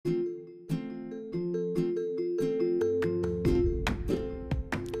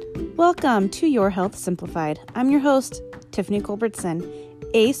Welcome to Your Health Simplified. I'm your host, Tiffany Culbertson,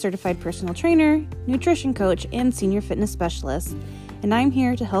 a certified personal trainer, nutrition coach, and senior fitness specialist. And I'm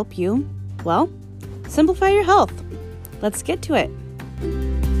here to help you, simplify your health. Let's get to it.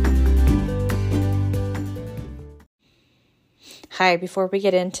 Hi, before we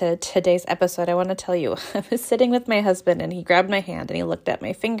get into today's episode, I want to tell you, I was sitting with my husband and he grabbed my hand and he looked at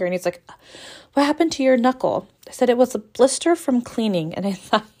my finger and he's like, "What happened to your knuckle?" I said, "It was a blister from cleaning." And I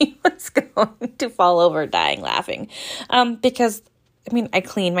thought he was going to fall over dying laughing. Because I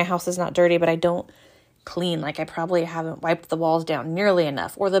clean, my house is not dirty, but I don't clean. I probably haven't wiped the walls down nearly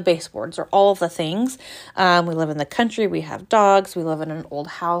enough, or the baseboards, or all of the things. We live in the country. We have dogs. We live in an old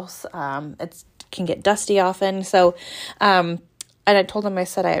house. It can get dusty often. So, and I told him, I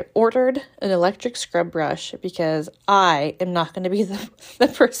said, I ordered an electric scrub brush because I am not going to be the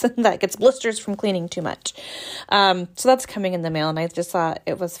person that gets blisters from cleaning too much. So that's coming in the mail. And I just thought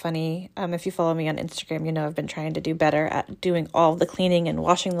it was funny. If you follow me on Instagram, you know I've been trying to do better at doing all of the cleaning and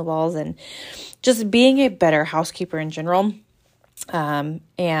washing the walls and just being a better housekeeper in general.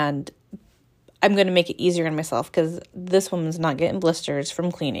 And I'm going to make it easier on myself because this woman's not getting blisters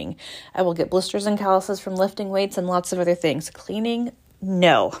from cleaning. I will get blisters and calluses from lifting weights and lots of other things. Cleaning,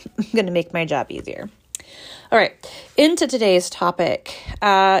 no. I'm going to make my job easier. All right, into today's topic.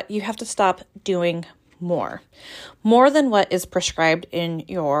 You have to stop doing more than what is prescribed in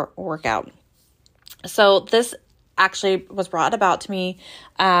your workout. So this actually was brought about to me.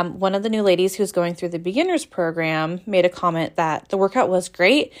 One of the new ladies who's going through the beginners program made a comment that the workout was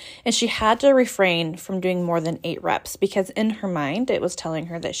great and she had to refrain from doing more than 8 reps because in her mind, it was telling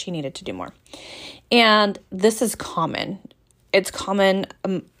her that she needed to do more. And this is common. It's common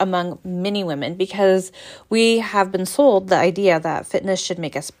among many women because we have been sold the idea that fitness should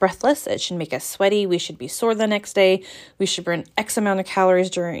make us breathless. It should make us sweaty. We should be sore the next day. We should burn X amount of calories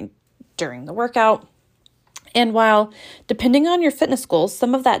during the workout. And while depending on your fitness goals,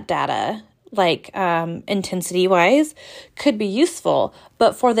 some of that data, intensity-wise, could be useful,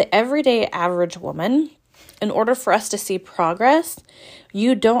 but for the everyday average woman, in order for us to see progress,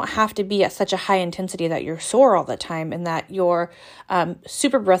 you don't have to be at such a high intensity that you're sore all the time and that you're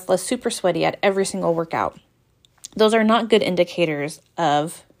super breathless, super sweaty at every single workout. Those are not good indicators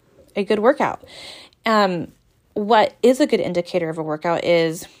of a good workout. What is a good indicator of a workout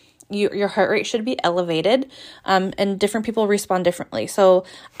is your heart rate should be elevated, and different people respond differently. So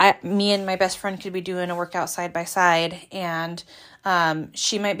me and my best friend could be doing a workout side by side, and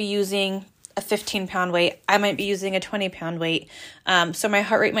she might be using a 15-pound weight. I might be using a 20-pound weight. So my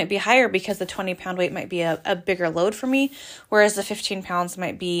heart rate might be higher because the 20-pound weight might be a bigger load for me, whereas the 15 pounds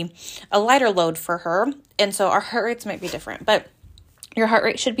might be a lighter load for her. And so our heart rates might be different, but your heart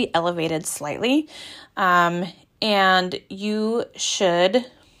rate should be elevated slightly. And you should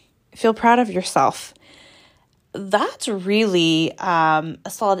feel proud of yourself. That's really a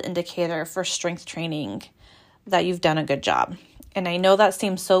solid indicator for strength training that you've done a good job. And I know that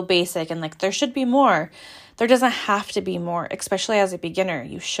seems so basic and there should be more. There doesn't have to be more, especially as a beginner.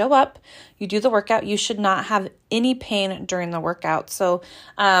 You show up, you do the workout. You should not have any pain during the workout. So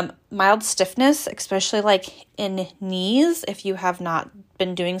mild stiffness, especially in knees, if you have not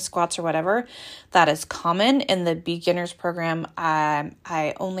been doing squats or whatever, that is common. In the beginners program,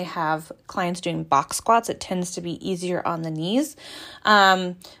 I only have clients doing box squats. It tends to be easier on the knees.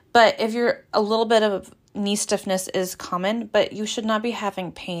 But if you're a little bit of knee stiffness is common, but you should not be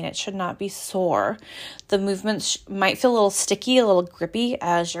having pain. It should not be sore. The movements might feel a little sticky, a little grippy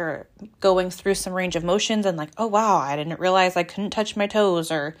as you're going through some range of motions and oh, wow, I didn't realize I couldn't touch my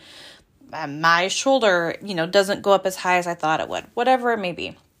toes, or my shoulder, doesn't go up as high as I thought it would, whatever it may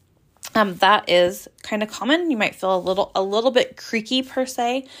be. That is kind of common. You might feel a little bit creaky per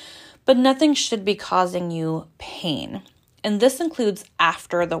se, but nothing should be causing you pain. And this includes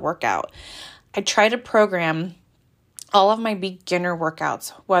after the workout. I try to program all of my beginner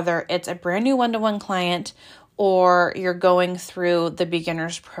workouts, whether it's a brand new one-to-one client or you're going through the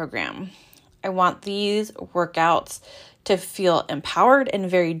beginners program. I want these workouts to feel empowered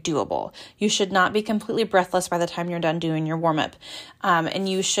and very doable. You should not be completely breathless by the time you're done doing your warm-up. And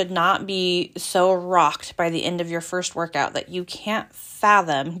you should not be so rocked by the end of your first workout that you can't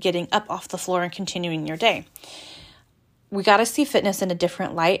fathom getting up off the floor and continuing your day. We got to see fitness in a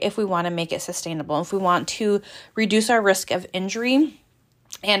different light if we want to make it sustainable, if we want to reduce our risk of injury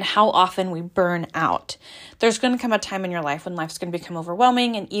and how often we burn out. There's going to come a time in your life when life's going to become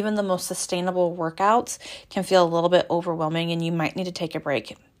overwhelming, and even the most sustainable workouts can feel a little bit overwhelming and you might need to take a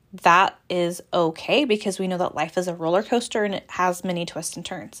break. That is okay because we know that life is a roller coaster and it has many twists and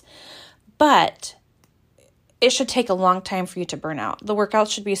turns. But it should take a long time for you to burn out. The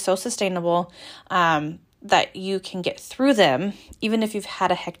workouts should be so sustainable that you can get through them, even if you've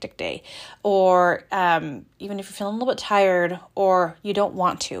had a hectic day, or even if you're feeling a little bit tired or you don't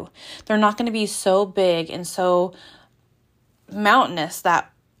want to. They're not going to be so big and so mountainous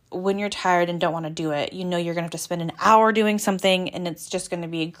that when you're tired and don't want to do it, you know you're going to have to spend an hour doing something and it's just going to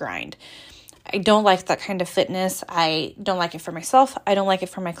be a grind. I don't like that kind of fitness. I don't like it for myself. I don't like it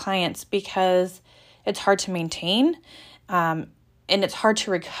for my clients because it's hard to maintain and it's hard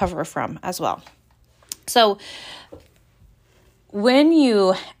to recover from as well. So when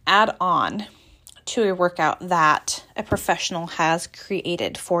you add on to a workout that a professional has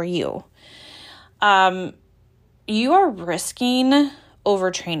created for you, you are risking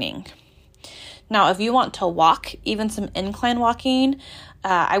overtraining. Now, if you want to walk, even some incline walking,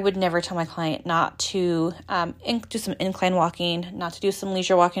 I would never tell my client not to do some incline walking, not to do some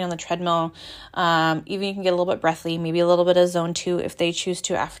leisure walking on the treadmill. Even you can get a little bit breathy, maybe a little bit of zone 2 if they choose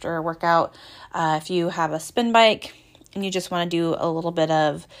to after a workout. If you have a spin bike and you just want to do a little bit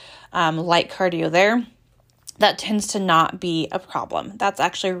of light cardio there, that tends to not be a problem. That's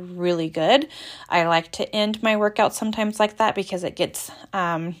actually really good. I like to end my workout sometimes like that because it gets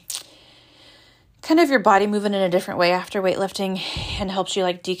kind of your body moving in a different way after weightlifting and helps you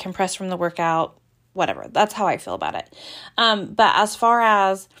like decompress from the workout, whatever. That's how I feel about it. But as far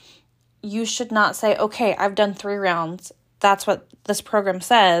as you should not say, okay, I've done 3 rounds. That's what this program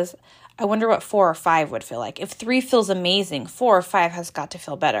says. I wonder what 4 or 5 would feel like. If 3 feels amazing, 4 or 5 has got to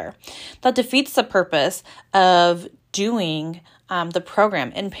feel better. That defeats the purpose of doing the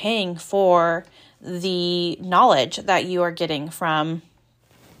program and paying for the knowledge that you are getting from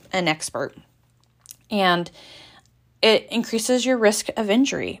an expert. And it increases your risk of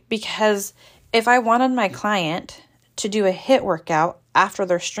injury because if I wanted my client to do a HIIT workout after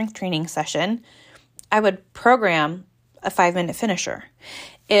their strength training session, I would program a 5-minute finisher.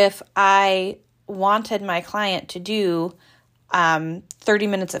 If I wanted my client to do 30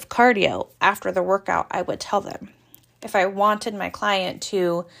 minutes of cardio after the workout, I would tell them. If I wanted my client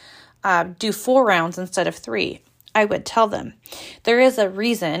to do 4 rounds instead of 3, I would tell them. There is a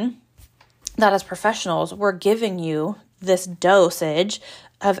reason that as professionals, we're giving you this dosage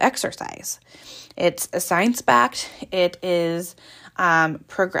of exercise. It's science-backed. It is,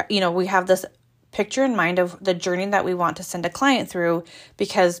 we have this picture in mind of the journey that we want to send a client through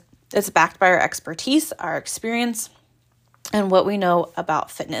because it's backed by our expertise, our experience, and what we know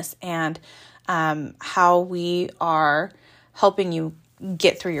about fitness and how we are helping you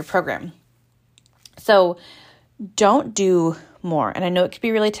get through your program. So don't do more. And I know it could be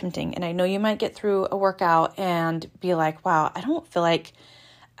really tempting. And I know you might get through a workout and be like, wow, I don't feel like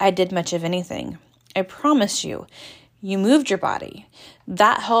I did much of anything. I promise you, you moved your body.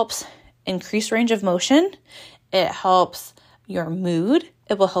 That helps increase range of motion. It helps your mood.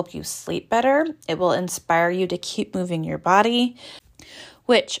 It will help you sleep better. It will inspire you to keep moving your body,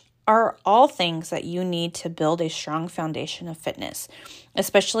 which are all things that you need to build a strong foundation of fitness,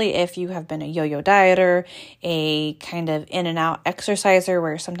 especially if you have been a yo-yo dieter, a kind of in and out exerciser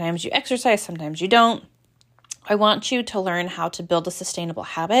where sometimes you exercise, sometimes you don't. I want you to learn how to build a sustainable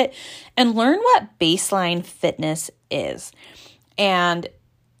habit and learn what baseline fitness is. And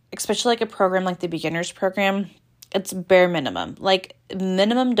especially like a program like the beginner's program, it's bare minimum, like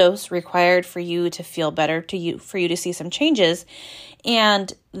minimum dose required for you to feel better, for you to see some changes.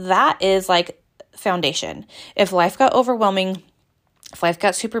 And that is like foundation. If life got overwhelming, if life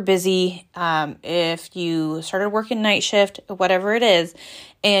got super busy, if you started working night shift, whatever it is,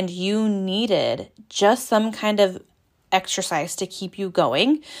 and you needed just some kind of exercise to keep you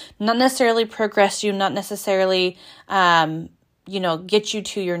going, not necessarily progress you, not necessarily, get you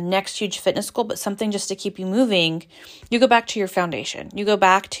to your next huge fitness goal, but something just to keep you moving, you go back to your foundation. You go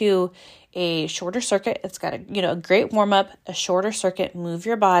back to a shorter circuit. It's got a great warm up, a shorter circuit, move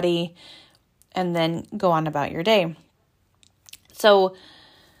your body, and then go on about your day. So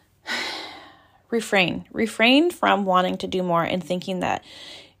refrain from wanting to do more and thinking that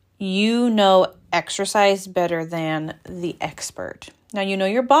you know exercise better than the expert. Now, you know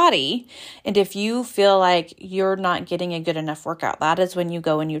your body, and if you feel like you're not getting a good enough workout, that is when you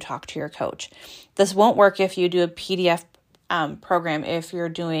go and you talk to your coach. This won't work if you do a PDF program, if you're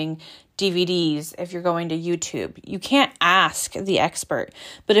doing DVDs, if you're going to YouTube. You can't ask the expert.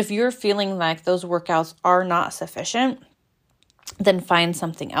 But if you're feeling like those workouts are not sufficient, then find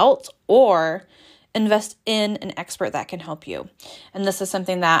something else or invest in an expert that can help you. And this is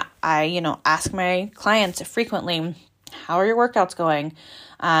something that I, ask my clients frequently. How are your workouts going?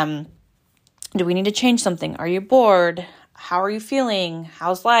 Do we need to change something? Are you bored? how are you feeling?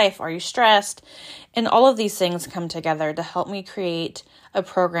 How's life? Are you stressed? And all of these things come together to help me create a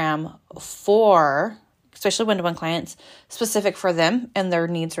program for, especially one-to-one clients, specific for them and their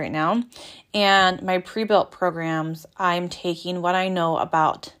needs right now. And my pre-built programs, I'm taking what I know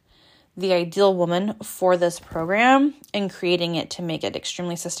about the ideal woman for this program and creating it to make it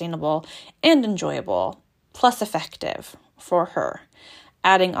extremely sustainable and enjoyable, plus effective for her.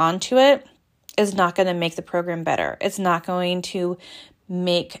 Adding on to it is not going to make the program better. It's not going to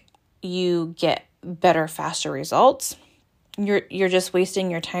make you get better, faster results. You're just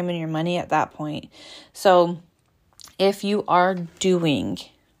wasting your time and your money at that point. So if you are doing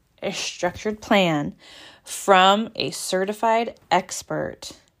a structured plan from a certified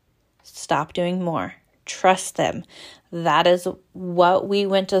expert, stop doing more. Trust them. That is what we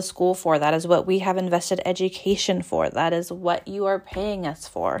went to school for. That is what we have invested education for. That is what you are paying us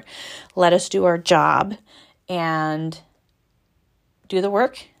for. Let us do our job and do the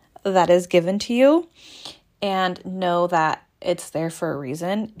work that is given to you, and know that it's there for a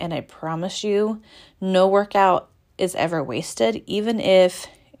reason. And I promise you, no workout is ever wasted. Even if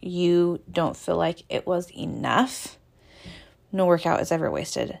you don't feel like it was enough, no workout is ever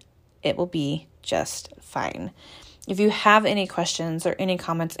wasted. It will be just fine. If you have any questions or any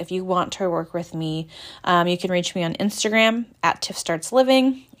comments, if you want to work with me, you can reach me on Instagram at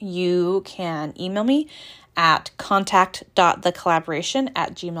TiffStartsLiving. You can email me at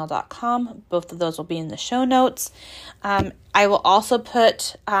contact.thecollaboration@gmail.com. Both of those will be in the show notes. I will also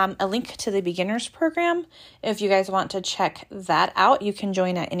put a link to the beginners program. If you guys want to check that out, you can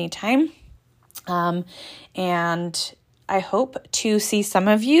join at any time. And I hope to see some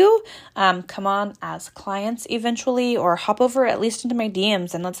of you come on as clients eventually, or hop over at least into my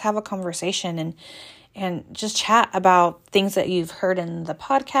DMs and let's have a conversation and just chat about things that you've heard in the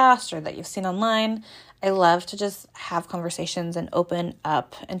podcast or that you've seen online. I love to just have conversations and open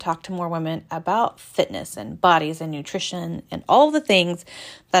up and talk to more women about fitness and bodies and nutrition and all the things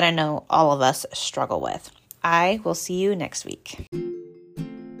that I know all of us struggle with. I will see you next week.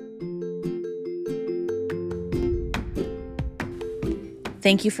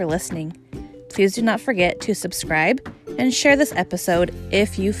 Thank you for listening. Please do not forget to subscribe and share this episode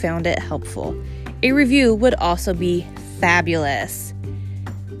if you found it helpful. A review would also be fabulous.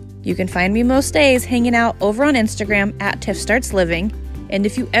 You can find me most days hanging out over on Instagram at TiffStartsLiving, and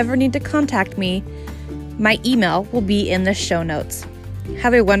if you ever need to contact me, my email will be in the show notes.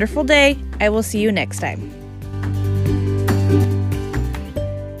 Have a wonderful day. I will see you next time.